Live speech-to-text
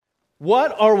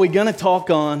What are we going to talk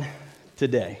on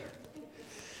today?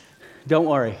 Don't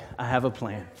worry, I have a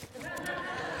plan.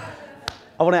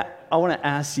 I want to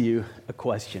ask you a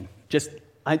question.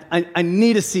 I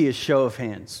need to see a show of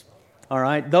hands. All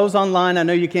right? Those online, I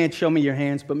know you can't show me your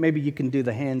hands, but maybe you can do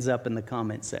the hands up in the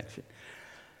comment section.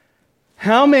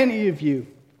 How many of you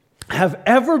have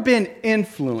ever been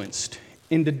influenced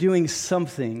into doing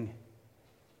something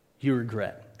you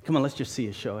regret? Come on, let's just see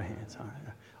a show of hands.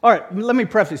 All right, let me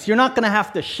preface. You're not going to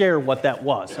have to share what that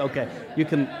was. Okay, you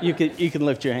can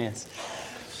lift your hands.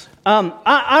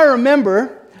 I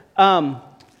remember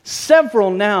several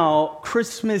now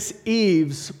Christmas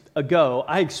Eves ago,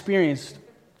 I experienced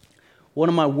one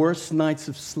of my worst nights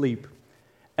of sleep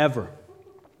ever.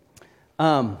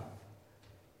 I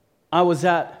was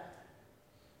at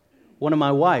one of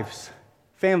my wife's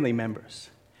family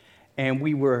members, and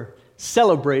we were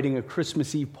celebrating a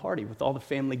Christmas Eve party with all the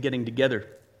family getting together.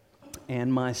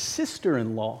 And my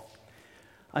sister-in-law,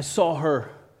 I saw her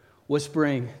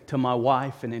whispering to my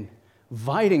wife and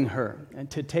inviting her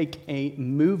to take a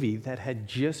movie that had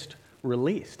just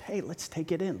released. Hey, let's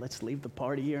take it in. Let's leave the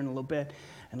party here in a little bit,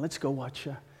 and let's go watch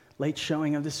a late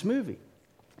showing of this movie.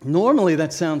 Normally,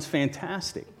 that sounds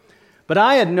fantastic. But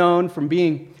I had known from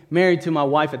being married to my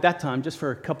wife at that time, just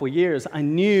for a couple years, I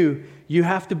knew you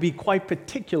have to be quite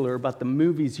particular about the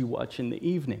movies you watch in the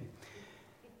evening.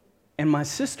 And my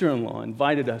sister-in-law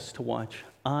invited us to watch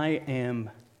I Am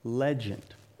Legend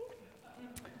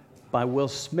by Will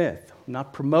Smith. I'm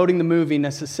not promoting the movie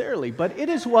necessarily, but it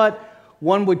is what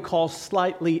one would call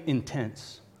slightly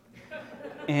intense.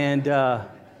 And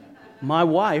my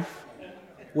wife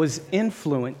was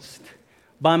influenced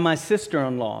by my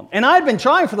sister-in-law. And I'd been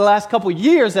trying for the last couple of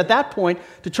years at that point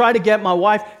to try to get my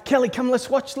wife, Kelly, come, let's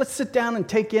sit down and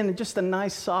take in just a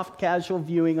nice, soft, casual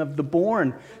viewing of the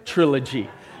Bourne trilogy.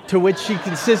 To which she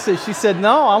consisted. She said,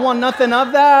 no, I want nothing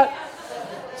of that.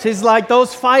 She's like,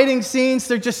 those fighting scenes,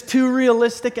 they're just too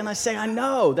realistic. And I say, I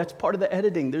know, that's part of the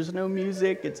editing. There's no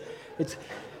music. It's.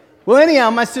 Well, anyhow,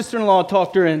 my sister-in-law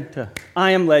talked her into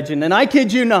I Am Legend. And I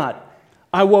kid you not,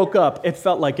 I woke up. It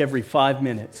felt like every 5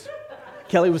 minutes.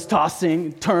 Kelly was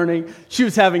tossing, turning. She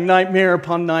was having nightmare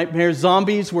upon nightmare.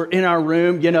 Zombies were in our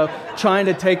room, trying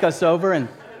to take us over. And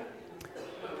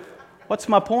what's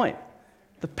my point?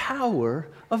 The power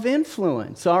of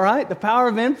influence, all right? The power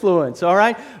of influence, all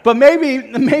right? But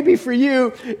maybe for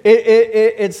you,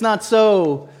 it's not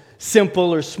so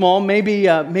simple or small. Maybe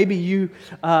you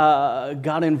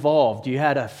got involved. You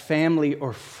had a family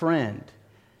or friend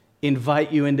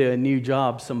invite you into a new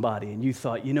job, somebody, and you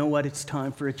thought, you know what? It's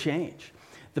time for a change.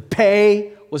 The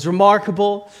pay was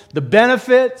remarkable. The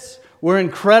benefits were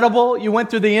incredible. You went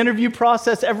through the interview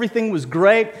process. Everything was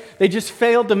great. They just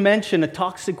failed to mention a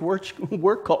toxic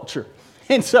work culture.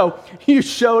 And so you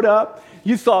showed up.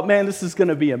 You thought, man, this is going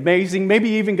to be amazing. Maybe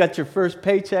you even got your first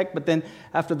paycheck. But then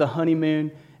after the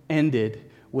honeymoon ended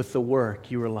with the work,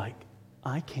 you were like,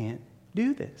 I can't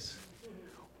do this.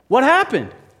 What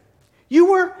happened? You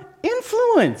were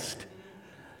influenced.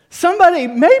 Somebody,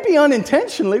 maybe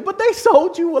unintentionally, but they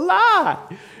sold you a lie.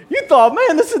 You thought,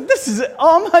 man, this is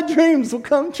all my dreams will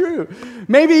come true.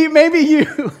 Maybe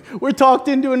you were talked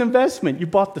into an investment. You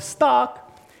bought the stock.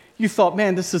 You thought,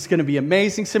 man, this is going to be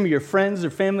amazing. Some of your friends or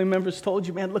family members told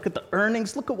you, man, look at the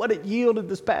earnings. Look at what it yielded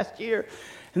this past year.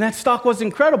 And that stock was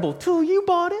incredible till you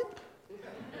bought it.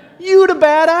 You the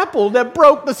bad apple that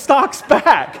broke the stock's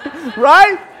back,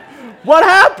 right? What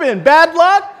happened? Bad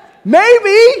luck?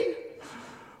 Maybe.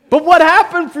 But what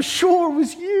happened for sure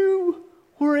was you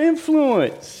were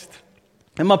influenced.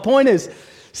 And my point is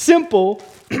simple.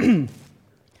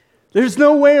 There's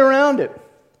no way around it.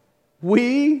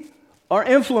 We are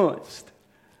influenced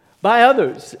by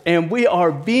others, and we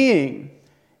are being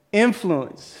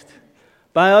influenced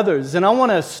by others. And I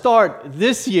want to start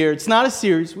this year. It's not a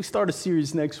series. We start a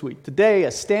series next week. Today, a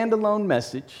standalone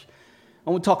message.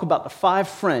 I want to talk about the 5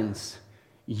 friends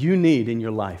you need in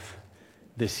your life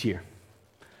this year.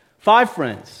 5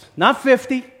 friends, not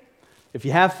 50. If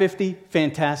you have 50,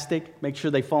 fantastic. Make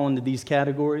sure they fall into these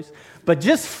categories. But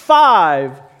just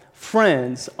 5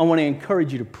 friends I want to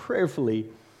encourage you to prayerfully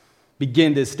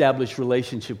begin to establish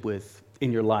relationship with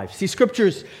in your life. See, Scripture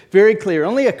is very clear.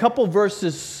 Only a couple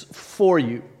verses for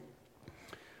you.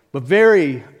 But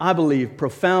very, I believe,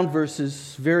 profound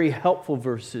verses, very helpful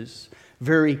verses,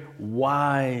 very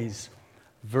wise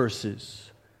verses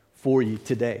for you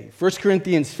today. 1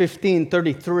 Corinthians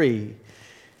 15:33.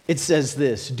 It says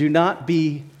this, do not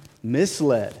be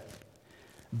misled.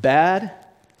 Bad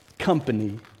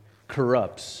company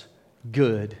corrupts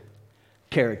good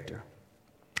character.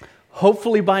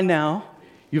 Hopefully by now,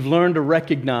 you've learned to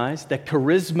recognize that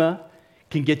charisma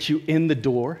can get you in the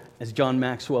door, as John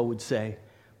Maxwell would say,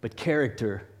 but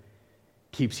character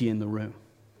keeps you in the room.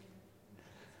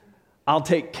 I'll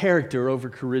take character over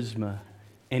charisma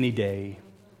any day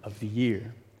of the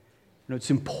year. It's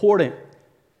important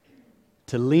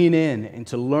to lean in and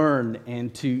to learn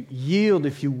and to yield,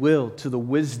 if you will, to the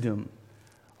wisdom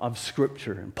of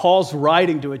Scripture. And Paul's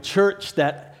writing to a church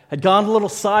that had gone a little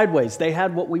sideways. They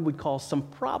had what we would call some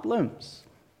problems,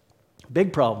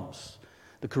 big problems,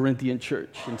 the Corinthian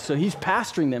church. And so he's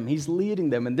pastoring them, he's leading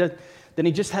them. And then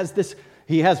he just has this,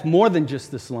 he has more than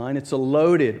just this line. It's a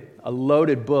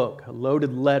loaded book, a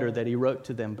loaded letter that he wrote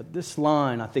to them. But this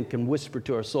line, I think, can whisper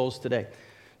to our souls today.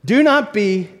 Do not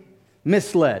be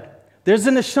misled. There's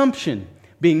an assumption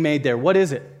being made there. What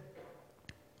is it?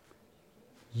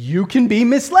 You can be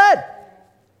misled.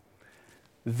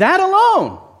 That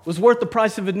alone was worth the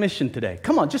price of admission today.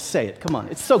 Come on, just say it. Come on.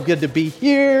 It's so good to be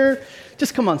here.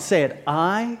 Just come on, say it.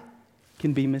 I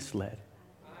can be misled.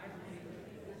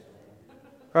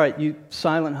 All right, you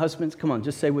silent husbands, come on,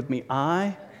 just say with me,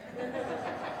 I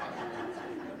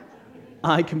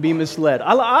can be misled.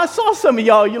 I saw some of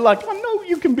y'all, you're like, I know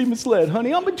you can be misled,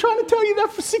 honey. I've been trying to tell you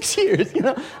that for 6 years. You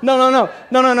know?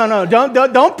 No.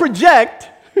 Don't project,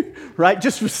 right?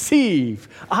 Just receive.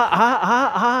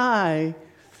 I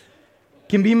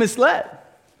can be misled.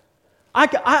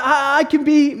 I can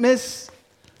be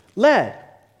misled.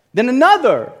 Then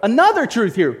another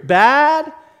truth here.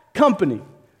 Bad company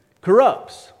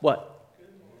corrupts what?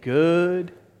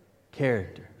 Good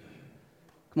character.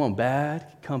 Come on,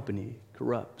 bad company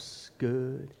corrupts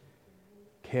good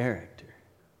character.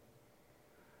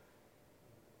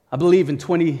 I believe in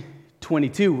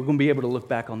 2022, we're going to be able to look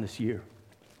back on this year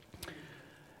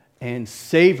and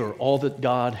savor all that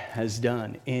God has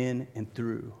done in and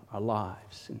through our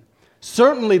lives. And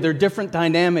certainly, there are different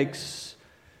dynamics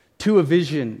to a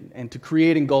vision and to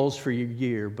creating goals for your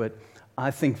year, but I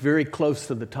think very close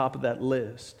to the top of that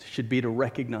list should be to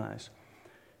recognize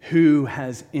who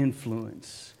has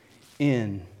influence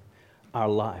in our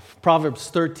life.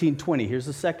 Proverbs 13:20, here's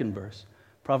the second verse.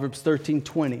 Proverbs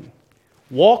 13:20.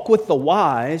 Walk with the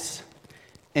wise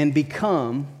and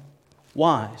become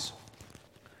wise,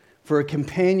 for a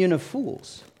companion of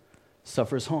fools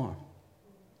suffers harm.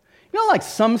 You know, like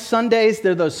some Sundays,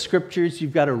 there are those scriptures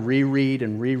you've got to reread,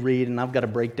 and I've got to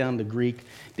break down the Greek,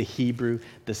 the Hebrew,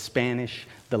 the Spanish,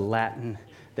 the Latin,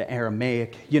 the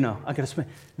Aramaic. You know, I got to spend.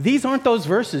 These aren't those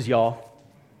verses, y'all.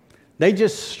 They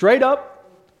just straight up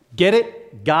get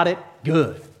it, got it,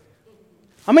 good.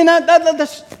 I mean,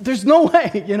 there's no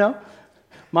way, you know.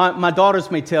 My daughters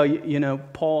may tell you, you know,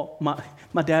 Paul,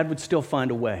 my dad would still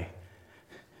find a way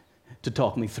to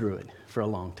talk me through it for a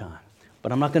long time.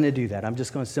 But I'm not going to do that. I'm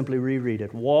just going to simply reread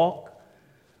it. Walk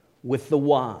with the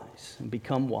wise and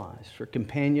become wise, for a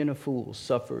companion of fools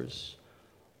suffers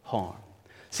harm.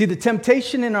 See, the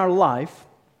temptation in our life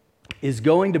is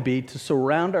going to be to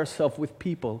surround ourselves with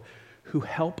people who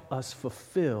help us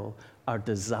fulfill our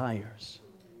desires.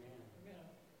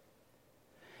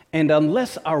 And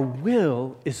unless our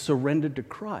will is surrendered to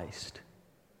Christ,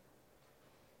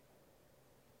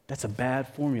 that's a bad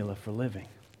formula for living.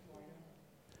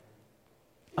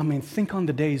 I mean, think on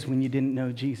the days when you didn't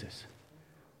know Jesus.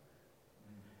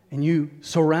 And you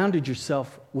surrounded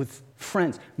yourself with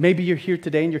friends. Maybe you're here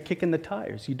today and you're kicking the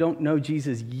tires. You don't know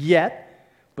Jesus yet,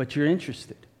 but you're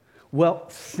interested. Well,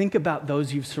 think about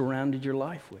those you've surrounded your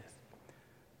life with.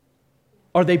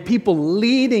 Are they people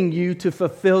leading you to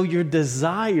fulfill your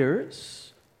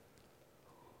desires?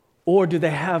 Or do they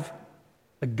have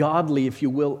a godly, if you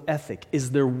will, ethic?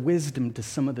 Is there wisdom to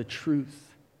some of the truth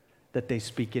that they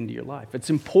speak into your life? It's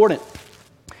important.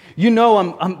 You know,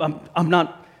 I'm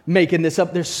not making this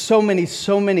up. There's so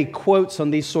many quotes on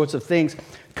these sorts of things.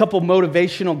 A couple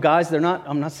motivational guys.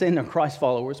 I'm not saying they're Christ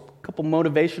followers. A couple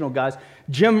motivational guys.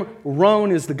 Jim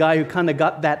Rohn is the guy who kind of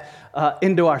got that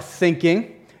into our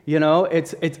thinking. You know,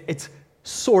 it's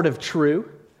sort of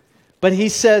true. But he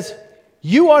says,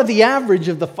 you are the average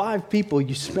of the 5 people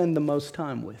you spend the most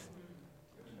time with.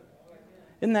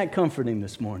 Isn't that comforting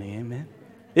this morning? Amen.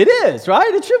 It is,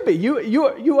 right? It should be.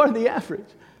 You are the average.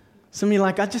 Some of you are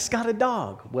like, I just got a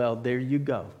dog. Well, there you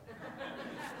go.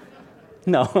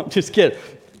 No, I'm just kidding.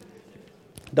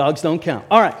 Dogs don't count.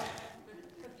 All right.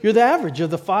 You're the average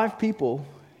of the 5 people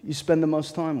you spend the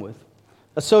most time with.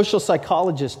 A social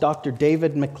psychologist, Dr.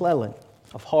 David McClellan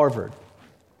of Harvard,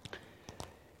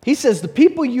 he says the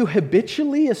people you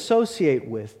habitually associate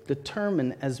with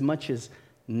determine as much as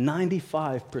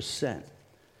 95%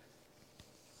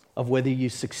 of whether you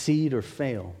succeed or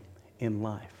fail in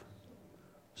life.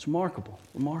 It's remarkable,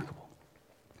 remarkable.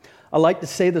 I like to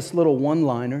say this little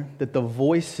one-liner that the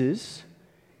voices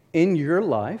in your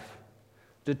life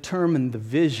determine the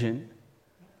vision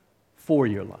for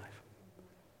your life.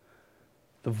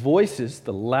 The voices,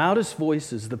 the loudest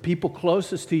voices, the people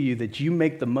closest to you that you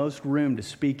make the most room to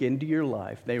speak into your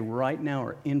life, they right now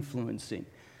are influencing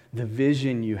the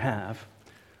vision you have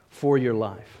for your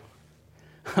life.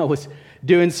 I was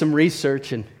doing some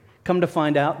research and come to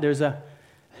find out there's a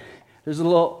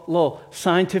little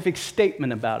scientific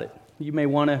statement about it. You may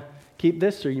want to keep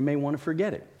this or you may want to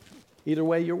forget it. Either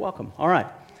way, you're welcome. All right.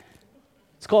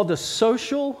 It's called the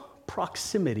social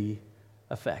proximity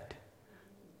effect.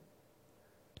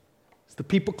 It's the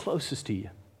people closest to you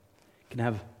can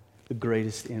have the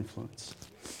greatest influence.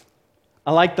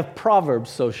 I like the Proverbs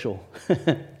social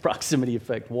proximity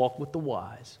effect. Walk with the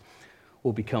wise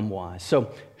will become wise.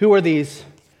 So who are these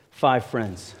 5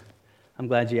 friends? I'm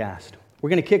glad you asked. We're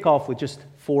going to kick off with just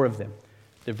 4 of them.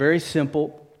 They're very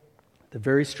simple. They're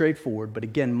very straightforward. But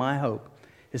again, my hope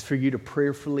is for you to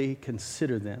prayerfully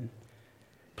consider them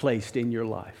placed in your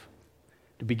life,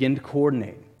 to begin to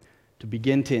coordinate, to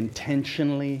begin to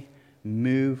intentionally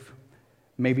move.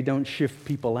 Maybe don't shift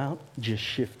people out, just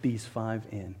shift these 5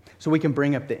 in. So we can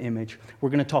bring up the image. We're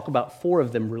going to talk about 4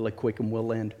 of them really quick, and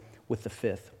we'll end with the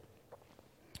 5th.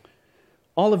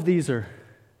 All of these are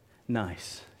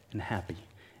nice and happy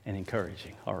and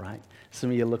encouraging, all right? Some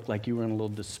of you look like you were in a little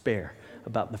despair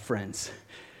about the friends.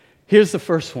 Here's the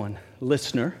first one,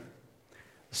 listener.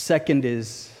 The second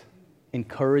is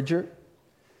encourager.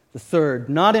 The third,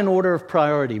 not in order of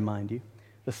priority, mind you.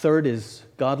 The third is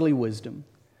godly wisdom.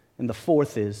 And the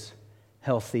fourth is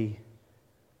healthy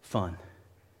fun.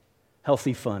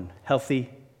 Healthy fun. Healthy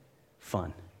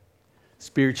fun.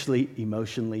 Spiritually,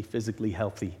 emotionally, physically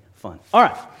healthy fun. All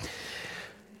right.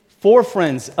 4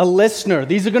 friends, a listener.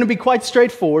 These are going to be quite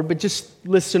straightforward, but just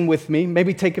listen with me.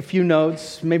 Maybe take a few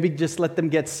notes. Maybe just let them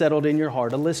get settled in your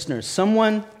heart. A listener,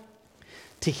 someone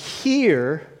to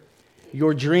hear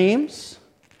your dreams,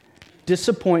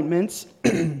 disappointments,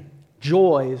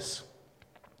 joys,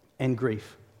 and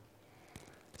grief.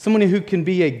 Someone who can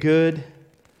be a good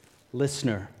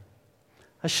listener.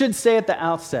 I should say at the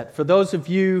outset, for those of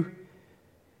you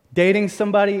dating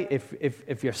somebody,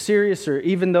 if you're serious, or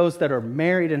even those that are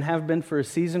married and have been for a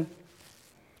season,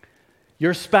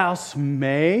 your spouse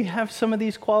may have some of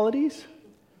these qualities,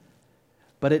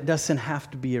 but it doesn't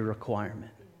have to be a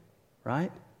requirement,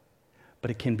 right? But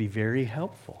it can be very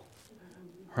helpful,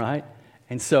 right?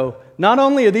 And so not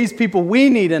only are these people we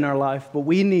need in our life, but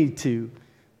we need to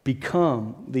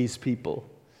become these people.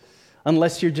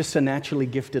 Unless you're just a naturally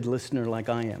gifted listener like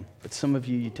I am. But some of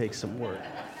you take some work.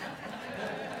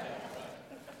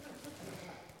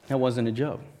 That wasn't a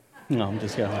joke. No, I'm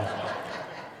just kidding.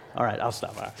 All right, I'll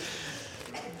stop. All right.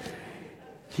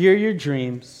 Hear your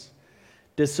dreams,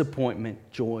 disappointment,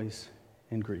 joys,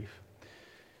 and grief.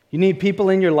 You need people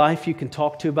in your life you can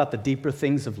talk to about the deeper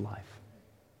things of life.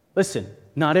 Listen,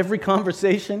 not every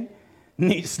conversation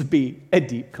needs to be a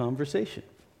deep conversation.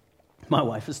 My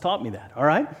wife has taught me that, all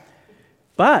right?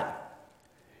 But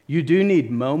you do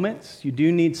need moments, you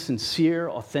do need sincere,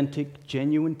 authentic,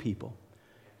 genuine people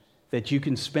that you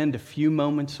can spend a few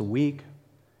moments a week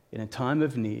in a time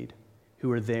of need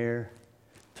who are there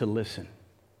to listen.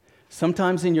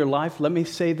 Sometimes in your life, let me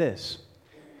say this,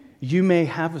 you may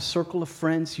have a circle of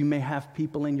friends, you may have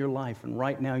people in your life, and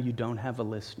right now you don't have a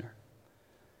listener.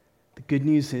 The good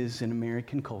news is, in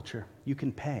American culture, you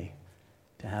can pay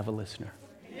to have a listener.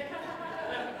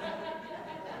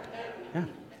 Yeah.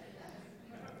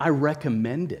 I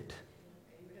recommend it.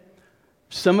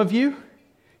 Some of you,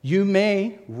 you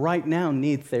may right now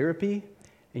need therapy,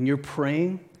 and you're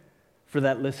praying for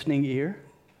that listening ear.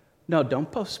 No, don't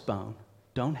postpone.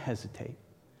 Don't hesitate.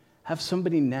 Have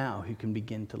somebody now who can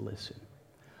begin to listen.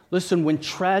 Listen, when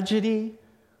tragedy,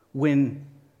 when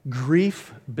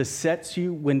grief besets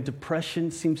you, when depression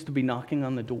seems to be knocking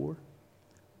on the door,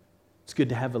 it's good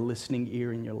to have a listening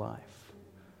ear in your life.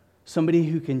 Somebody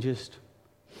who can just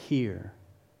hear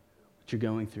what you're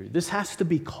going through. This has to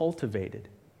be cultivated.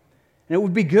 And it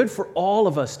would be good for all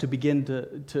of us to begin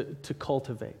to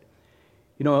cultivate.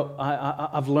 You know,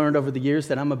 I've learned over the years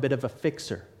that I'm a bit of a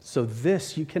fixer. So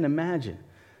this, you can imagine,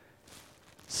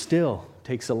 still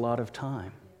takes a lot of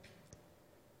time.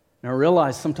 And I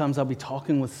realize sometimes I'll be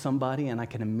talking with somebody and I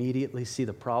can immediately see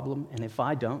the problem. And if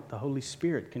I don't, the Holy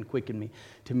Spirit can quicken me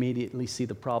to immediately see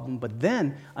the problem. But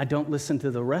then I don't listen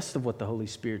to the rest of what the Holy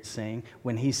Spirit's saying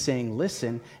when He's saying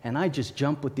listen, and I just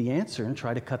jump with the answer and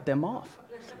try to cut them off.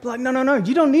 Be like, no,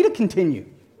 you don't need to continue.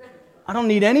 I don't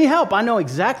need any help. I know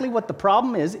exactly what the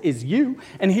problem is you,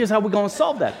 and here's how we're going to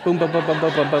solve that. Boom, boom, boom, boom,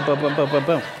 boom, boom, boom, boom, boom, boom, boom,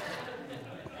 boom.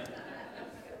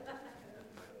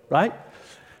 Right?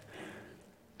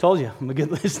 Told you, I'm a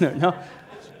good listener. No.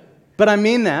 But I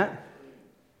mean that.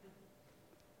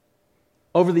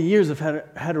 Over the years, I've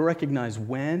had to recognize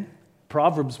when.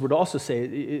 Proverbs would also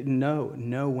say,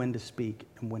 know when to speak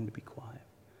and when to be quiet.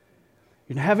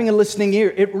 And having a listening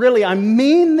ear, it really, I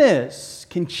mean this,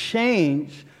 can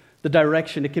change the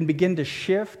direction. It can begin to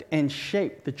shift and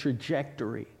shape the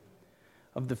trajectory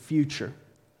of the future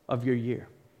of your year.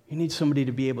 You need somebody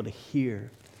to be able to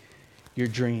hear your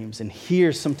dreams and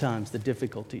hear sometimes the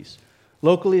difficulties.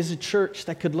 Locally as a church,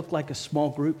 that could look like a small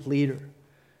group leader.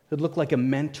 It could look like a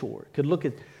mentor. It could look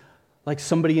like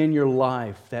somebody in your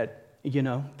life that,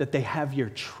 that they have your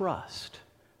trust.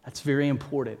 That's very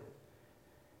important.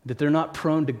 That they're not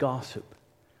prone to gossip,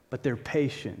 but they're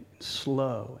patient,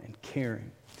 slow, and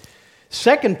caring.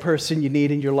 Second person you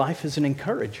need in your life is an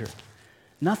encourager.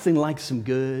 Nothing like some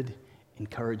good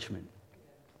encouragement.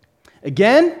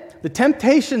 Again, the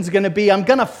temptation's going to be, I'm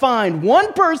going to find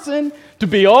one person to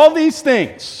be all these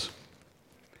things.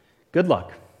 Good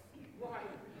luck.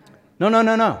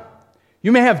 No.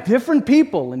 You may have different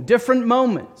people in different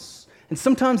moments, and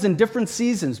sometimes in different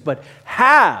seasons, but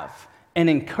have an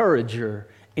encourager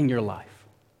in your life.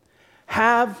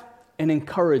 Have an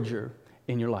encourager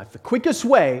in your life. The quickest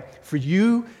way for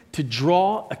you to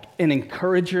draw an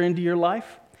encourager into your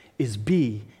life is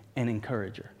be an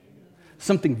encourager.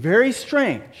 Something very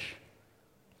strange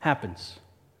happens.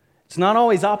 It's not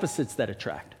always opposites that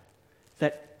attract.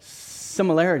 That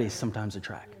similarities sometimes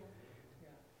attract.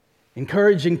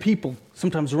 Encouraging people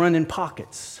sometimes run in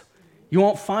pockets. You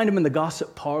won't find them in the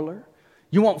gossip parlor.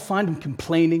 You won't find them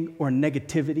complaining or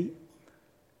negativity.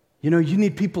 You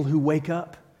need people who wake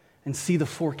up and see the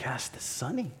forecast as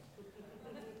sunny.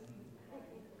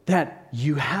 That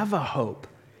you have a hope.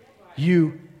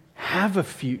 You have a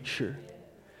future.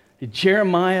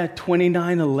 Jeremiah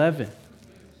 29:11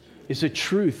 is a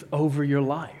truth over your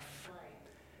life.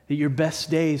 That your best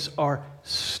days are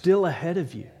still ahead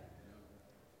of you.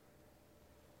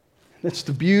 That's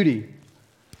the beauty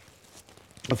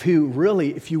of who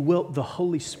really, if you will, the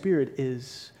Holy Spirit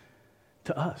is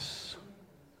to us.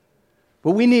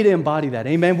 But we need to embody that,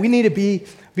 amen? We need to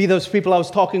be those people. I was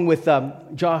talking with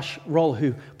Josh Roll,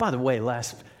 who, by the way,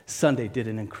 last Sunday did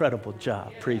an incredible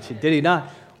job preaching. Did he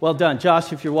not? Well done.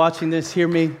 Josh, if you're watching this, hear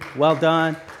me. Well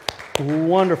done.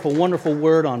 Wonderful, wonderful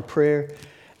word on prayer.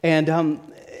 And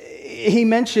he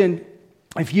mentioned,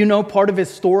 if you know part of his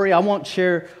story, I won't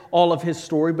share all of his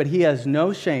story, but he has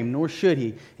no shame, nor should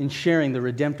he, in sharing the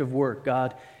redemptive work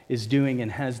God is doing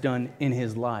and has done in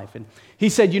his life. And he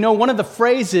said, one of the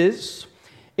phrases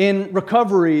in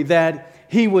recovery that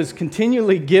he was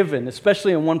continually given,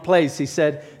 especially in one place, he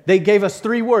said, they gave us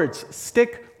 3 words: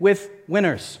 stick with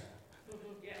winners.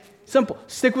 Simple.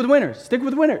 Stick with winners. Stick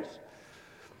with winners.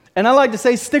 And I like to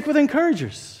say, stick with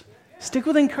encouragers. Stick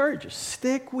with encouragers.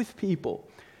 Stick with people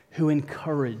who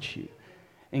encourage you.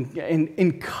 And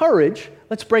encourage,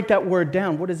 let's break that word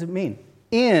down. What does it mean?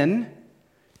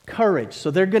 Courage. So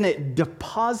they're going to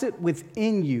deposit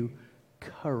within you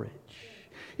courage.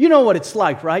 You know what it's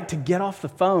like, right? To get off the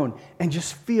phone and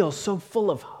just feel so full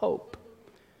of hope.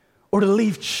 Or to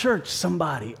leave church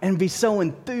somebody and be so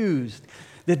enthused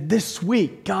that this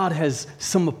week God has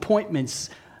some appointments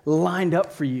lined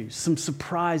up for you, some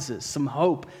surprises, some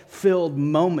hope-filled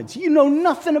moments you know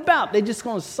nothing about. They're just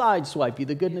going to sideswipe you,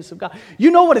 the goodness of God. You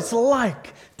know what it's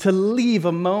like to leave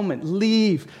a moment,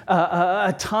 leave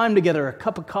a time together, a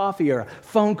cup of coffee or a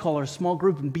phone call or a small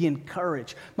group, and be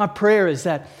encouraged. My prayer is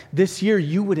that this year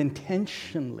you would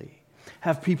intentionally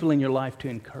have people in your life to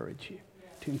encourage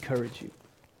you.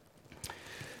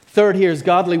 Third here is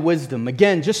godly wisdom.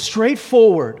 Again, just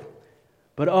straightforward.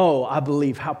 But I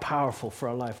believe how powerful for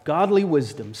our life. Godly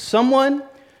wisdom. Someone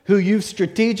who you've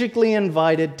strategically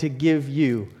invited to give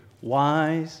you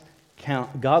wise,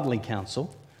 godly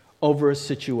counsel over a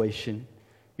situation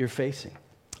you're facing.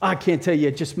 I can't tell you,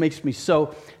 it just makes me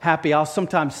so happy. I'll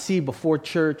sometimes see before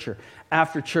church or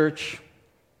after church,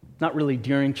 not really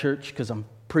during church because I'm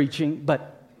preaching,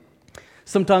 but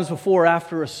sometimes before or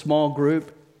after a small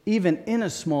group, even in a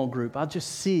small group, I'll just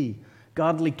see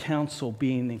godly counsel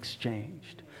being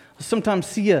exchanged. I sometimes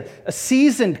see a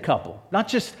seasoned couple, not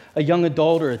just a young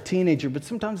adult or a teenager, but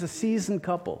sometimes a seasoned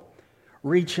couple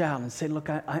reach out and say, look,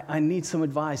 I need some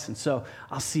advice. And so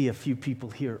I'll see a few people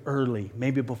here early,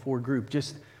 maybe before group,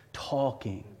 just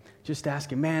talking, just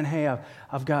asking, man, hey,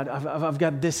 I've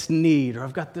got this need or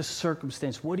I've got this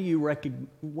circumstance. What do you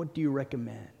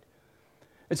recommend?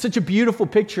 It's such a beautiful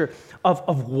picture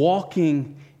of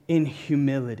walking in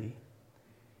humility.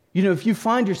 If you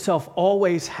find yourself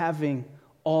always having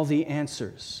all the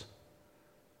answers,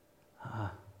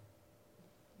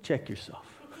 check yourself.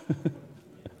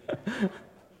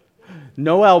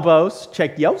 No elbows.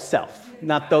 Check yourself,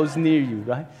 not those near you,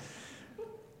 right?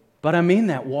 But I mean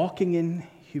that, walking in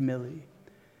humility.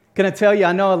 Can I tell you,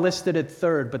 I know I listed it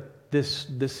third, but this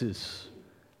is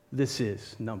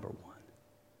number one.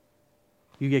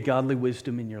 You get godly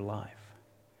wisdom in your life,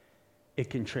 it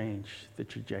can change the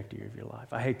trajectory of your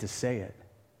life. I hate to say it.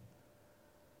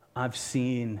 I've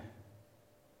seen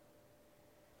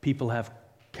people have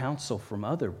counsel from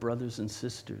other brothers and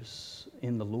sisters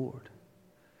in the Lord,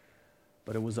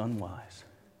 but it was unwise.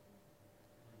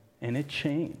 And it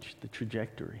changed the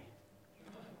trajectory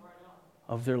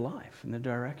of their life and their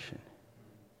direction.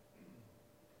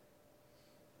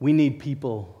 We need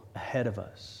people ahead of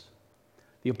us.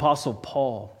 The Apostle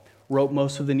Paul wrote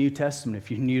most of the New Testament.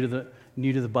 If you're new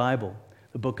to the Bible,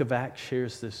 the book of Acts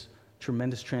shares this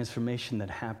tremendous transformation that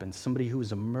happened. Somebody who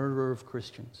was a murderer of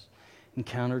Christians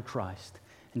encountered Christ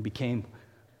and became,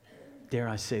 dare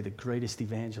I say, the greatest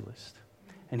evangelist.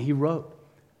 And he wrote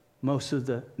most of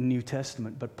the New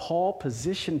Testament. But Paul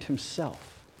positioned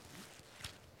himself.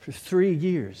 For 3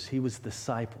 years, he was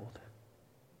discipled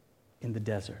in the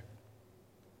desert.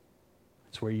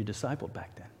 That's where you discipled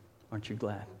back then. Aren't you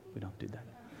glad we don't do that?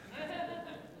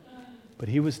 But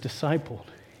he was discipled.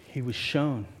 He was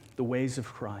shown the ways of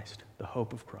Christ, the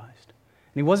hope of Christ.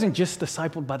 And he wasn't just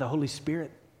discipled by the Holy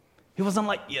Spirit. He wasn't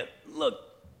like, yeah, look,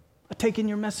 I've taken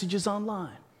your messages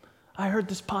online. I heard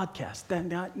this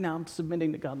podcast. Now I'm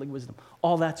submitting to godly wisdom.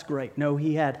 All that's great. No,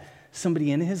 he had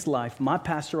somebody in his life. My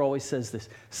pastor always says this.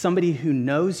 Somebody who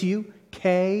knows you,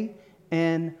 K-N-O-W,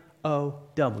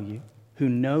 who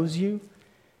knows you,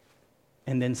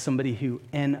 and then somebody who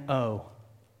N-O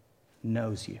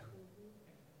knows you.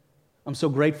 I'm so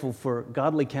grateful for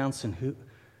godly counsel who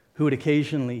would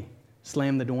occasionally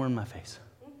slam the door in my face.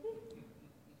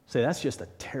 Say, that's just a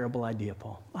terrible idea,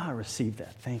 Paul. I received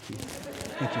that. Thank you.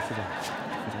 Thank you for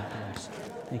that. Grace.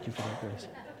 Thank you for that grace.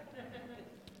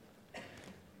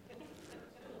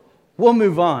 We'll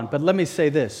move on, but let me say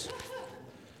this.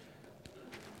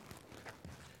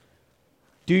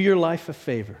 Do your life a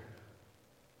favor.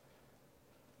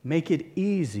 Make it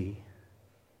easy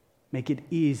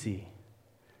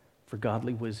for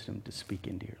godly wisdom to speak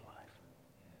into your life.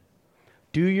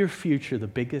 Do your future the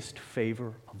biggest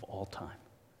favor of all time.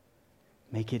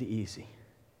 Make it easy.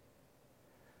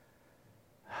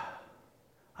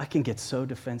 I can get so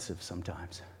defensive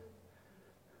sometimes.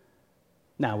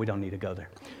 Now, we don't need to go there.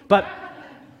 But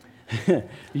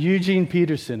Eugene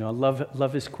Peterson, I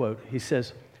love his quote. He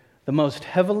says, the most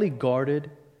heavily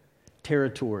guarded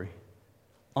territory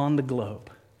on the globe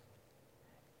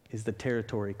is the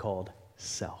territory called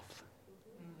self.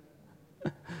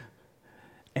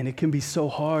 And it can be so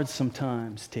hard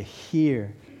sometimes to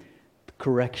hear the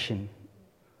correction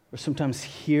or sometimes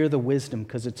hear the wisdom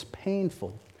because it's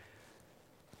painful.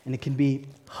 And it can be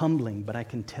humbling, but I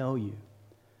can tell you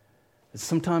that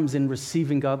sometimes in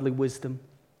receiving godly wisdom,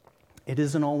 it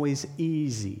isn't always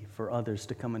easy for others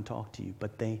to come and talk to you,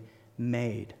 but they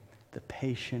made the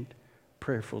patient,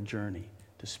 prayerful journey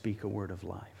to speak a word of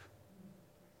life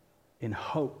in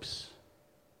hopes.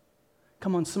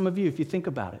 Come on, some of you, if you think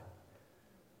about it,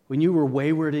 when you were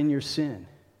wayward in your sin,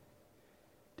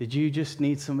 did you just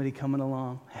need somebody coming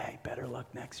along? Hey, better luck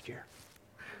next year.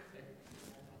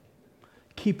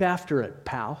 Keep after it,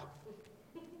 pal.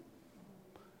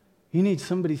 You need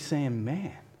somebody saying,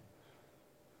 man,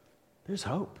 there's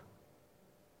hope,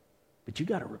 but you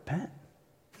got to repent.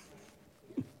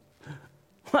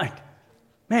 Like,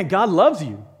 man, God loves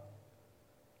you.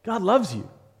 God loves you.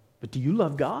 But do you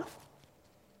love God?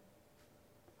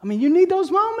 I mean, you need those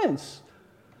moments.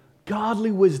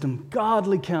 Godly wisdom,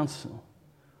 godly counsel.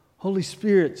 Holy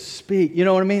Spirit, speak. You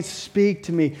know what I mean? Speak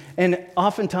to me. And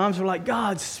oftentimes we're like,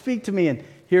 God, speak to me. And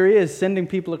here he is sending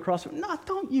people across. No,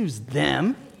 don't use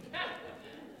them.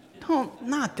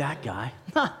 Not that guy.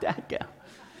 Not that guy.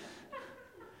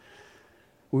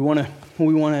 We want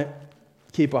to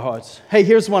keep our hearts. Hey,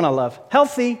 here's one I love.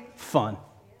 Healthy fun.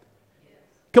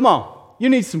 Come on. You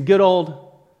need some good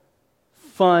old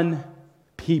fun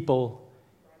people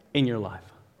in your life.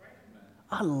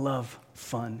 I love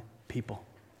fun people.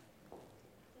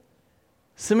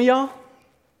 Some of y'all,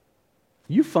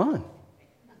 you fun.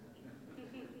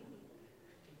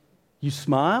 You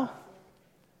smile.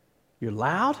 You're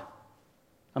loud.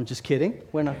 I'm just kidding.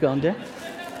 We're not going there.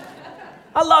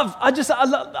 I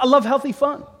love healthy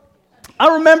fun.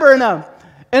 I remember in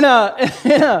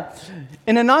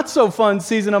a not so fun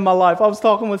season of my life, I was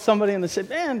talking with somebody and they said,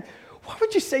 man, what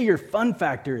would you say your fun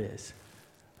factor is?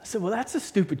 I said, well, that's a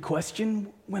stupid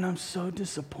question when I'm so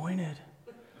disappointed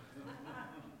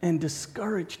and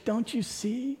discouraged. Don't you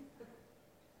see?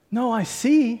 No, I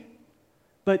see,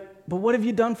 but but what have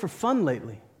you done for fun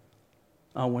lately?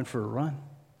 I went for a run.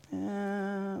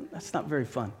 That's not very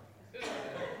fun.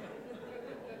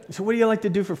 So what do you like to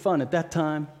do for fun? At that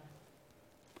time,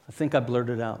 I think I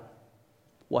blurted out,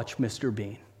 watch Mr.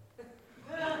 Bean.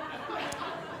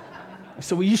 I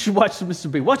said, well, you should watch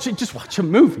Mr. Bean. Just watch a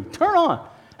movie. Turn on.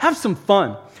 Have some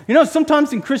fun. You know,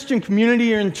 sometimes in Christian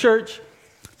community or in church,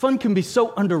 fun can be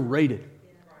so underrated.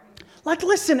 Like,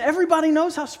 listen, everybody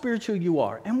knows how spiritual you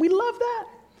are, and we love that.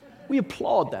 We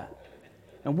applaud that.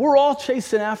 And we're all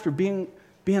chasing after being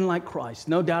like Christ,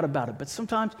 no doubt about it. But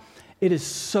sometimes it is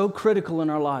so critical in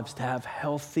our lives to have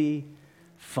healthy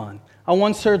fun. I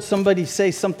once heard somebody say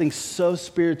something so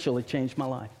spiritual, it changed my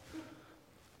life.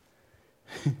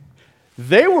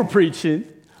 They were preaching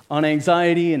on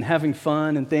anxiety and having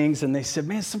fun and things, and they said,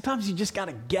 man, sometimes you just got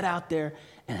to get out there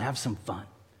and have some fun.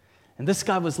 And this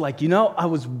guy was like, you know, I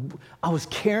was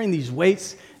carrying these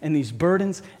weights and these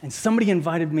burdens, and somebody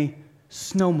invited me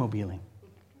snowmobiling.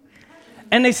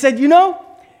 And they said, you know,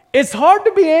 it's hard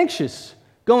to be anxious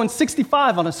going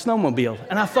 65 on a snowmobile.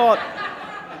 And I thought,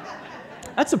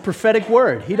 that's a prophetic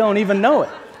word. He don't even know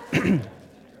it.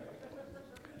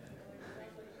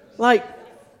 Like,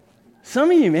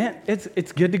 some of you, man,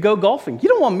 it's good to go golfing. You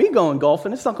don't want me going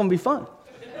golfing. It's not going to be fun.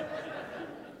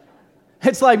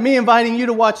 It's like me inviting you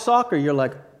to watch soccer. You're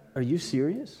like, are you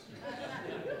serious?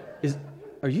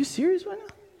 Are you serious right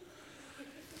now?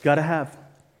 Got to have.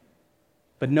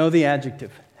 But know the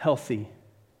adjective, healthy.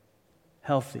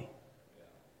 Healthy.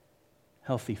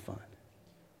 Healthy fun.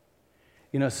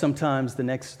 You know, sometimes the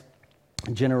next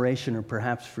generation, or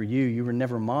perhaps for you, you were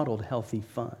never modeled healthy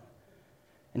fun.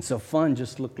 And so fun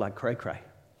just looked like cray-cray.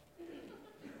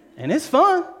 And it's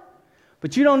fun,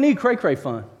 but you don't need cray-cray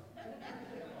fun.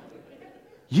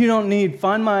 You don't need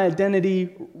find my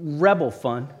identity rebel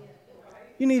fun.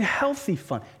 You need healthy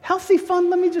fun. Healthy fun,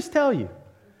 let me just tell you.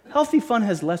 Healthy fun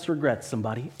has less regrets,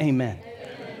 somebody. Amen.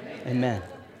 Amen.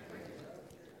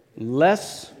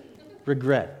 Less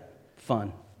regret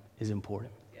fun is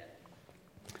important.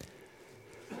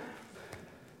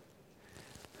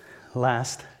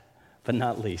 Last but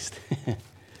not least,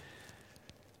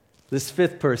 this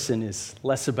fifth person is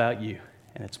less about you,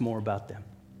 and it's more about them.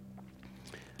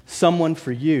 Someone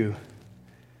for you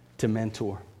to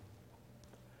mentor.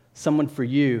 Someone for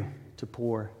you to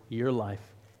pour your life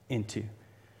into.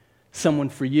 Someone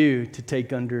for you to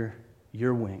take under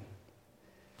your wing.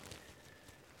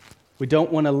 We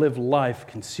don't want to live life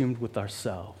consumed with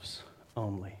ourselves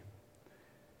only.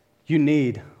 You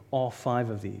need all 5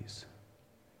 of these.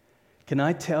 Can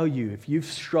I tell you, if you've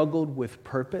struggled with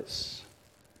purpose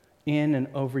in and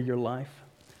over your life,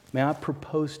 may I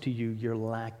propose to you, you're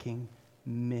lacking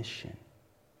mission.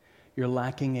 You're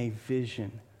lacking a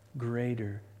vision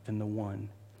greater than the one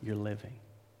you're living.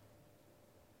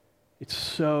 It's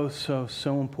so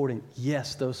important.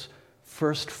 Yes, those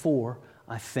first 4,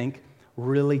 I think,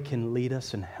 really can lead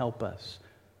us and help us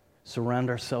surround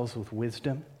ourselves with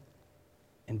wisdom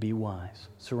and be wise.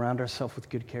 Surround ourselves with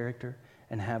good character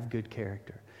and have good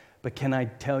character. But can I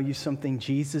tell you something?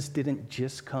 Jesus didn't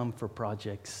just come for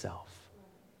Project Self.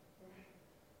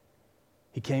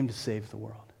 He came to save the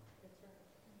world.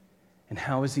 And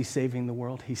how is he saving the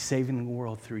world? He's saving the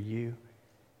world through you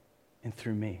and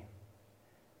through me.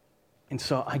 And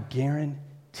so I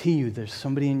guarantee you there's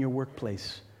somebody in your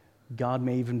workplace, God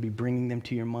may even be bringing them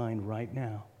to your mind right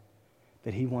now,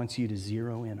 that he wants you to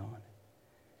zero in on.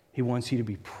 He wants you to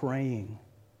be praying,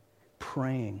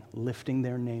 lifting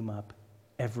their name up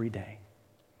every day.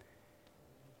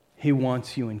 He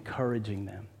wants you encouraging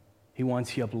them. He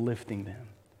wants you uplifting them.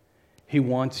 He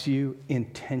wants you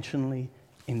intentionally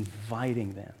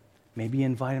inviting them. Maybe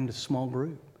invite them to small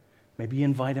group. Maybe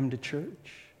invite them to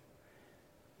church.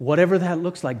 Whatever that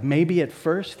looks like, maybe at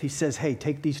first he says, hey,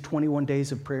 take these 21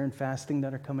 days of prayer and fasting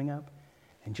that are coming up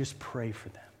and just pray for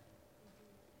them.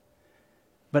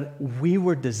 But we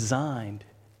were designed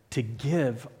to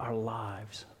give our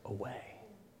lives away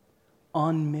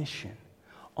on mission,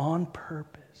 on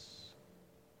purpose.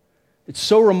 It's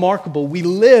so remarkable. We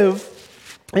live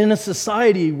in a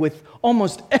society with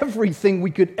almost everything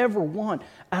we could ever want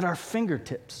at our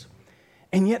fingertips.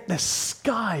 And yet the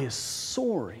sky is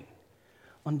soaring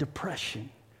on depression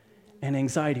and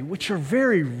anxiety, which are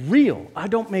very real. I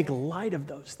don't make light of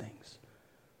those things.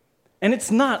 And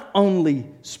it's not only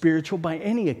spiritual by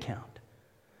any account.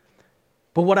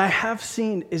 But what I have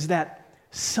seen is that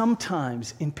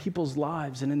sometimes in people's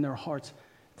lives and in their hearts,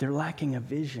 they're lacking a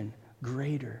vision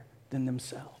greater than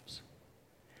themselves.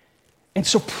 And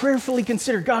so prayerfully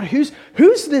consider, God, who's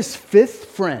this 5th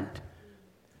friend?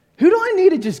 Who do I need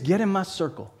to just get in my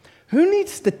circle? Who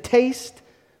needs to taste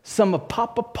some of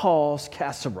Papa Paul's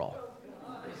casserole.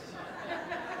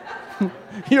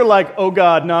 You're like, oh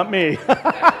God, not me.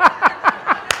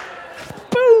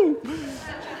 Boom.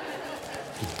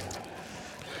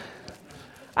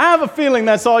 I have a feeling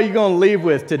that's all you're going to leave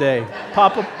with today.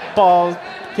 Papa Paul's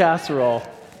casserole.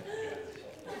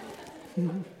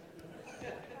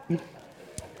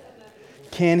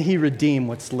 Can he redeem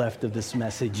what's left of this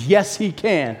message? Yes, he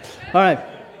can. All right.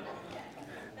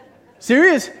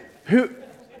 Serious? Who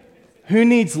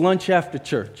needs lunch after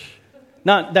church?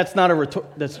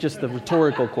 That's just a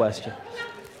rhetorical question.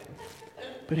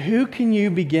 But who can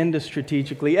you begin to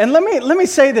strategically? And let me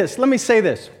say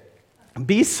this.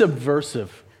 Be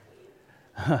subversive.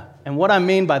 And what I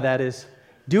mean by that is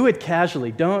do it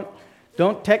casually. Don't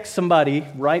text somebody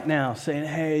right now saying,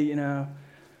 hey, my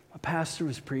pastor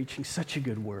was preaching such a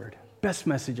good word. Best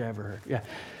message I ever heard. Yeah.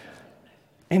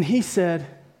 And he said,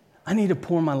 I need to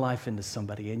pour my life into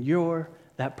somebody, and you're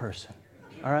that person.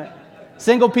 All right?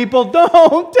 Single people,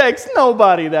 don't text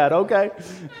nobody that, okay?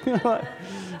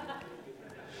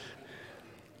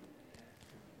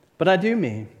 But I do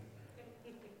mean,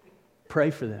 pray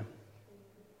for them.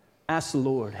 Ask the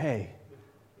Lord, hey,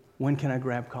 when can I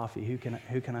grab coffee? Who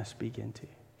can I speak into?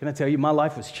 Can I tell you, my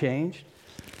life was changed?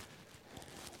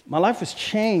 My life was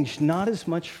changed not as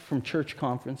much from church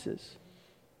conferences.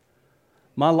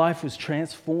 My life was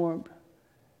transformed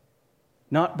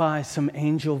not by some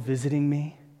angel visiting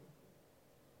me.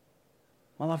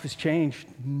 My life was changed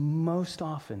most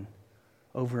often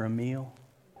over a meal,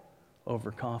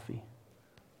 over coffee,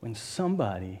 when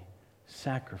somebody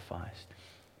sacrificed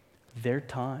their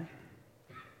time,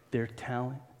 their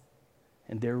talent,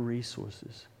 and their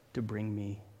resources to bring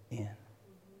me in.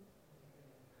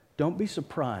 Don't be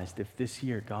surprised if this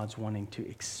year God's wanting to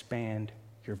expand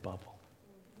your bubble.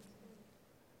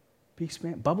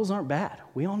 Bubbles aren't bad.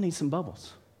 We all need some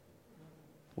bubbles.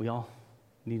 We all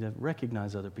need to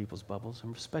recognize other people's bubbles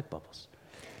and respect bubbles.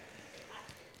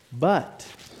 But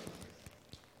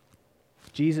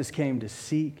Jesus came to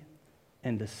seek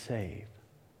and to save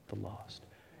the lost.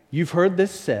 You've heard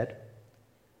this said.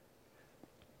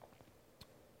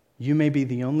 You may be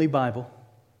the only Bible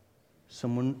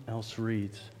someone else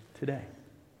reads today.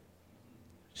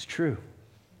 It's true.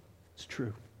 It's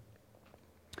true.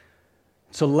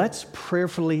 So let's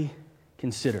prayerfully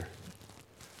consider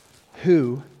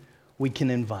who we can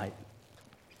invite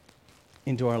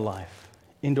into our life,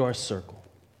 into our circle.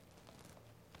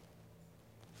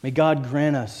 May God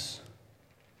grant us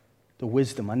the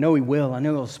wisdom. I know He will. I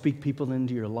know He'll speak people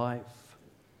into your life.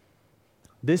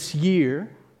 This year,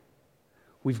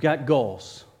 we've got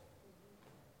goals.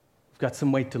 We've got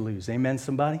some weight to lose. Amen,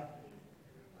 somebody?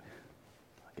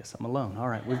 I guess I'm alone. All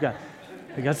right, we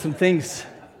got some things,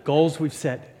 goals we've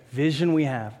set, vision we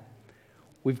have.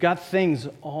 We've got things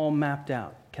all mapped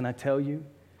out. Can I tell you?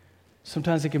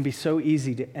 Sometimes it can be so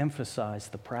easy to emphasize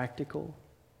the practical.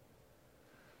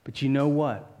 But you know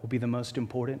what will be the most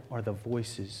important are the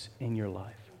voices in your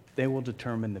life. They will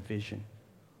determine the vision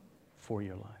for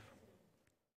your life.